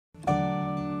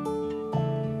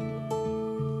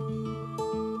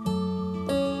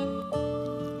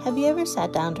Have you ever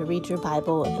sat down to read your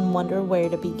Bible and wonder where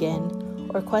to begin,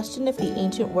 or question if the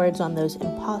ancient words on those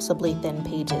impossibly thin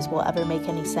pages will ever make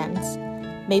any sense?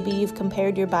 Maybe you've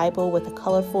compared your Bible with the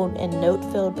colorful and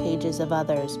note-filled pages of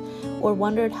others, or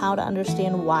wondered how to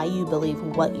understand why you believe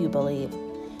what you believe.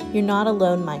 You're not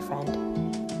alone, my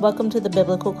friend. Welcome to the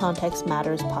Biblical Context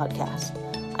Matters podcast.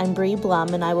 I'm Bree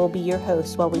Blum, and I will be your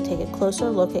host while we take a closer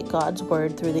look at God's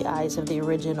Word through the eyes of the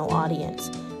original audience,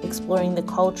 exploring the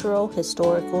cultural,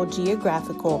 historical,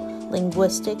 geographical,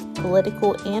 linguistic,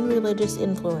 political, and religious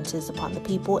influences upon the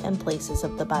people and places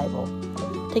of the Bible.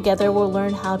 Together, we'll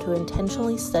learn how to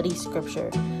intentionally study Scripture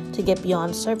to get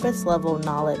beyond surface-level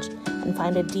knowledge and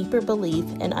find a deeper belief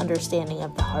and understanding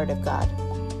of the heart of God.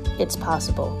 It's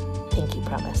possible. Pinky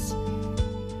promise.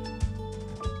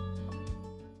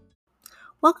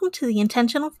 Welcome to the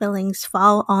Intentional Fillings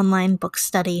Fall Online Book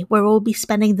Study, where we'll be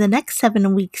spending the next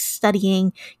 7 weeks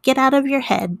studying Get Out of Your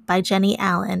Head by Jennie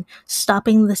Allen,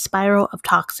 Stopping the Spiral of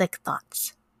Toxic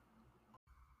Thoughts.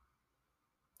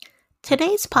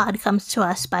 Today's pod comes to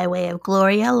us by way of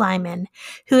Gloria Lyman,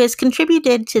 who has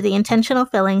contributed to the Intentional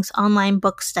Fillings online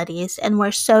book studies, and we're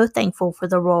so thankful for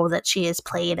the role that she has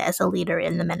played as a leader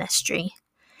in the ministry.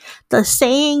 The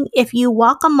saying, "If you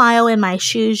walk a mile in my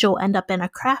shoes, you'll end up in a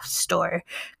craft store,"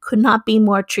 could not be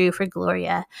more true for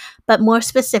Gloria, but more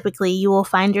specifically, you will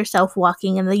find yourself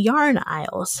walking in the yarn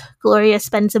aisles. Gloria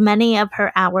spends many of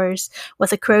her hours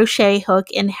with a crochet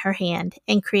hook in her hand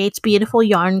and creates beautiful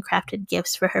yarn-crafted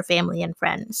gifts for her family and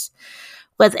friends.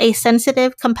 With a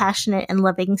sensitive, compassionate, and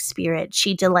loving spirit,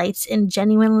 she delights in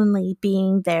genuinely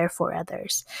being there for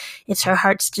others. It's her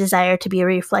heart's desire to be a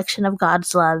reflection of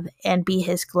God's love and be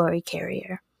His glory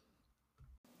carrier.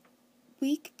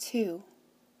 Week 2.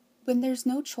 When there's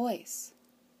no choice.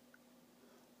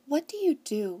 What do you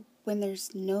do when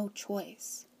there's no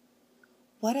choice?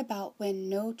 What about when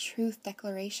no truth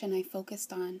declaration I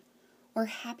focused on, or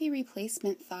happy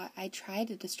replacement thought I tried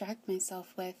to distract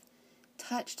myself with,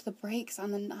 touched the brakes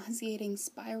on the nauseating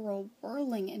spiral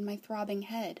whirling in my throbbing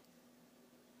head?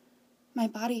 My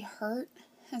body hurt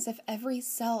as if every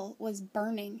cell was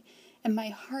burning, and my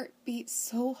heart beat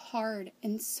so hard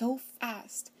and so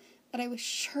fast that I was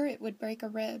sure it would break a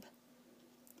rib.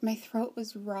 My throat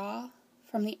was raw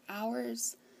from the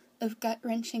hours of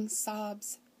gut-wrenching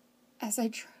sobs as I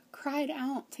cried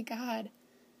out to God.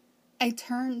 I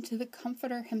turned to the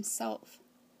Comforter Himself,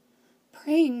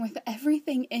 praying with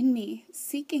everything in me,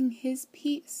 seeking His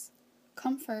peace,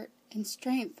 comfort, and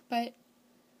strength, but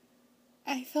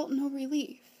I felt no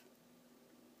relief.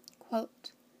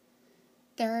 Quote,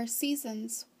 "There are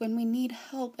seasons when we need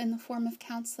help in the form of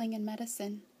counseling and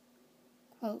medicine."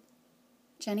 Quote,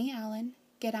 Jennie Allen,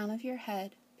 Get Out of Your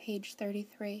Head, page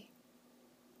 33.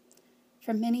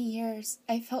 For many years,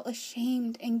 I felt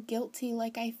ashamed and guilty,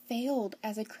 like I failed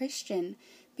as a Christian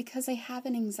because I have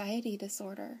an anxiety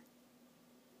disorder.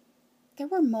 There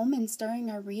were moments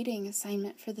during our reading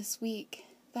assignment for this week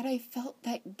that I felt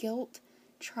that guilt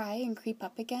try and creep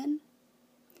up again,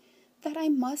 that I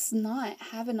must not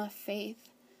have enough faith,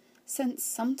 since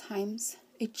sometimes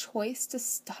a choice to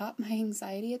stop my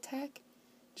anxiety attack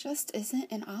just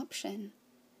isn't an option,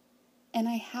 and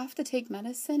I have to take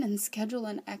medicine and schedule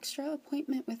an extra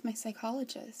appointment with my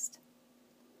psychologist.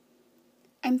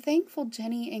 I'm thankful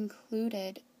Jennie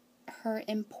included her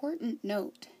important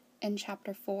note in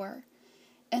chapter 4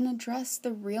 and addressed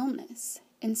the realness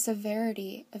and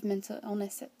severity of mental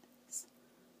illnesses.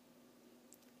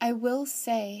 I will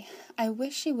say, I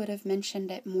wish she would have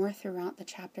mentioned it more throughout the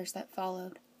chapters that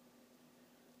followed.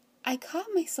 I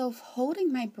caught myself holding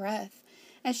my breath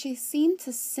as she seemed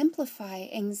to simplify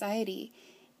anxiety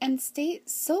and state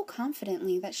so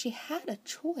confidently that she had a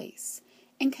choice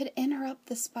and could interrupt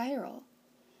the spiral.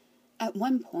 At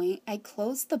one point, I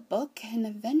closed the book and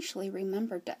eventually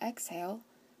remembered to exhale.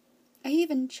 I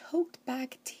even choked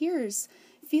back tears,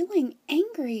 feeling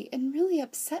angry and really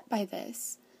upset by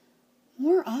this.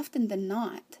 More often than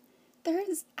not, there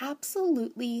is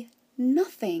absolutely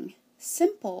nothing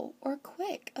simple or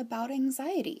quick about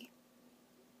anxiety.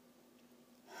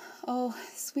 Oh,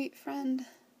 sweet friend,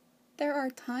 there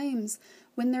are times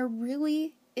when there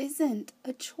really isn't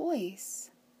a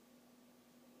choice.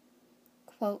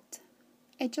 Quote,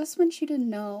 I just want you to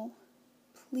know,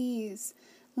 please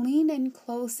lean in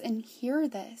close and hear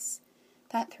this,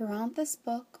 that throughout this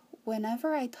book,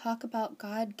 whenever I talk about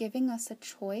God giving us a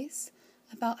choice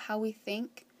about how we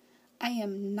think, I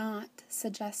am not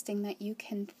suggesting that you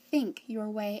can think your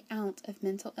way out of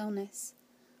mental illness.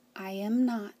 I am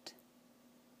not.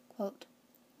 Quote,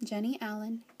 Jennie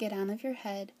Allen, Get Out of Your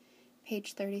Head,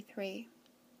 page 33.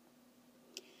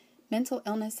 Mental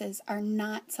illnesses are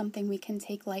not something we can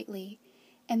take lightly,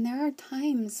 and there are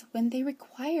times when they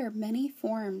require many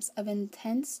forms of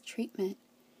intense treatment,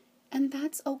 and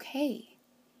that's okay.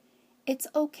 It's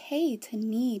okay to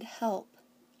need help.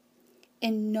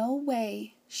 In no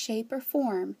way, shape, or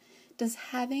form does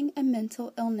having a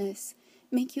mental illness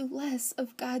make you less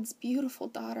of God's beautiful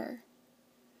daughter.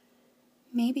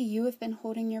 Maybe you have been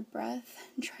holding your breath,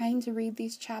 trying to read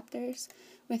these chapters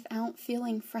without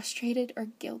feeling frustrated or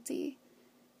guilty.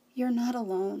 You're not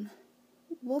alone.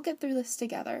 We'll get through this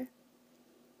together.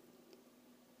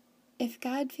 If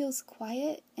God feels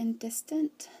quiet and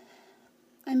distant,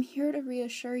 I'm here to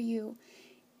reassure you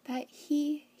that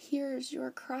He hears your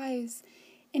cries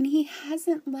and He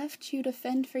hasn't left you to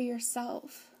fend for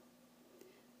yourself.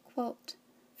 Quote,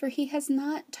 "For He has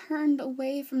not turned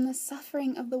away from the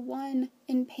suffering of the one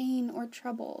in pain or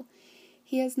trouble.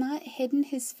 He has not hidden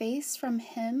His face from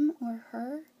him or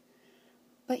her,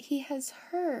 but He has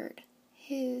heard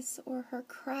his or her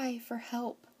cry for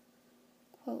help."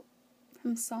 Quote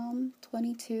from Psalm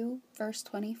 22, verse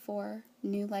 24,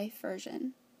 New Life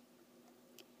Version.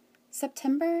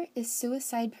 September is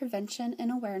Suicide Prevention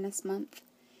and Awareness Month,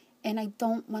 and I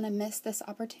don't want to miss this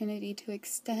opportunity to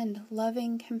extend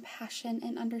loving compassion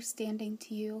and understanding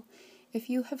to you if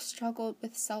you have struggled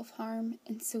with self-harm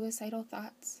and suicidal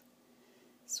thoughts.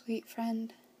 Sweet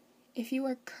friend, if you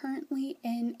are currently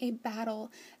in a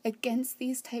battle against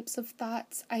these types of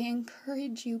thoughts, I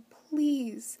encourage you,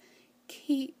 please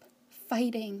keep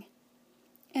fighting.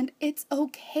 And it's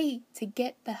okay to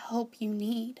get the help you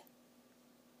need.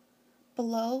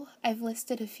 Below, I've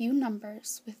listed a few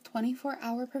numbers with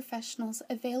 24-hour professionals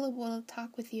available to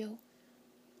talk with you.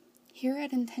 Here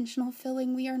at Intentional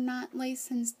Filling, we are not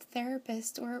licensed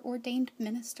therapists or ordained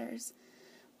ministers,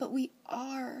 but we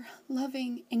are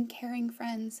loving and caring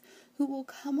friends who will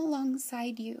come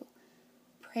alongside you,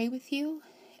 pray with you,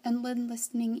 and lend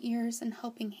listening ears and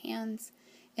helping hands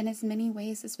in as many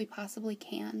ways as we possibly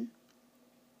can.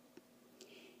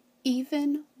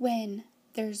 Even when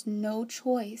there's no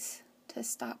choice to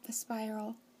stop the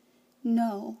spiral,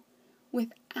 know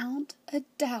without a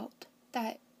doubt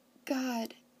that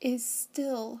God is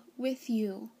still with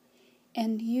you,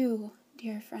 and you,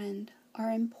 dear friend,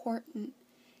 are important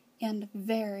and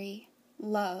very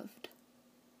loved.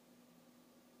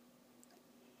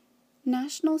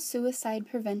 National Suicide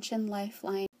Prevention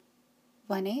Lifeline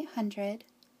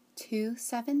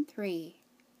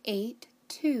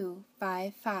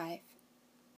 1-800-273-8255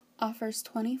 offers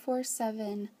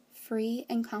 24/7 free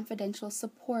and confidential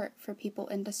support for people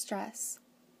in distress.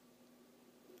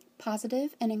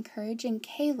 Positive and encouraging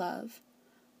K-Love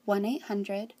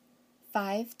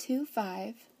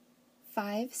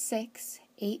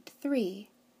 1-800-525-5683.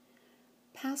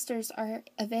 Pastors are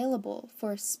available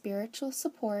for spiritual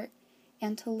support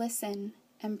and to listen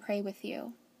and pray with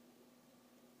you.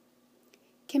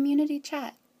 Community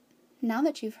chat. Now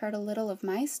that you've heard a little of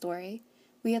my story,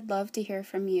 we'd love to hear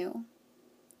from you.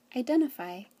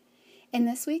 Identify. In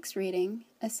this week's reading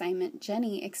assignment,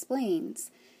 Jenny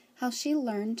explains how she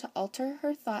learned to alter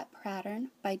her thought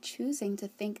pattern by choosing to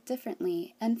think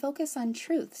differently and focus on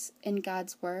truths in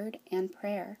God's Word and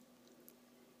prayer.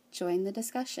 Join the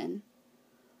discussion.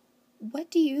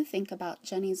 What do you think about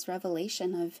Jenny's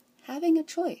revelation of having a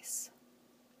choice?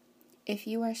 If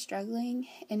you are struggling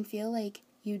and feel like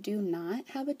you do not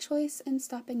have a choice in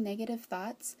stopping negative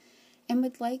thoughts and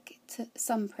would like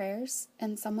some prayers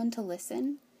and someone to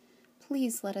listen,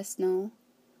 please let us know.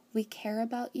 We care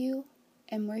about you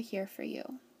and we're here for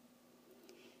you.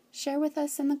 Share with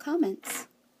us in the comments.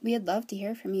 We'd love to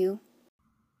hear from you.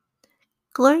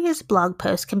 Gloria's blog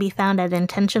post can be found at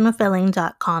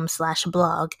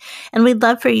intentionalfilling.com/blog, and we'd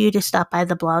love for you to stop by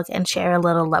the blog and share a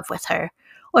little love with her,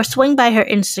 or swing by her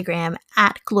Instagram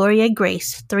at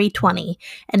GloriaGrace320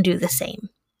 and do the same.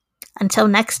 Until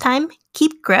next time,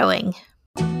 keep growing.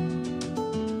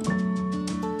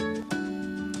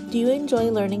 Do you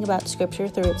enjoy learning about Scripture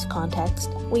through its context?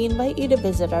 We invite you to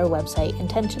visit our website,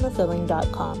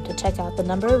 intentionalfilling.com, to check out the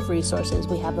number of resources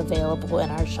we have available in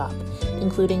our shop,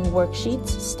 including worksheets,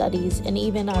 studies, and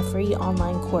even our free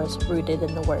online course, Rooted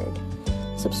in the Word.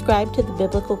 Subscribe to the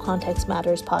Biblical Context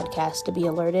Matters podcast to be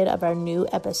alerted of our new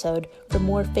episode for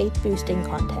more faith-boosting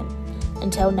content.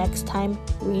 Until next time,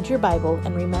 read your Bible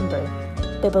and remember,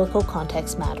 Biblical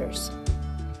Context Matters.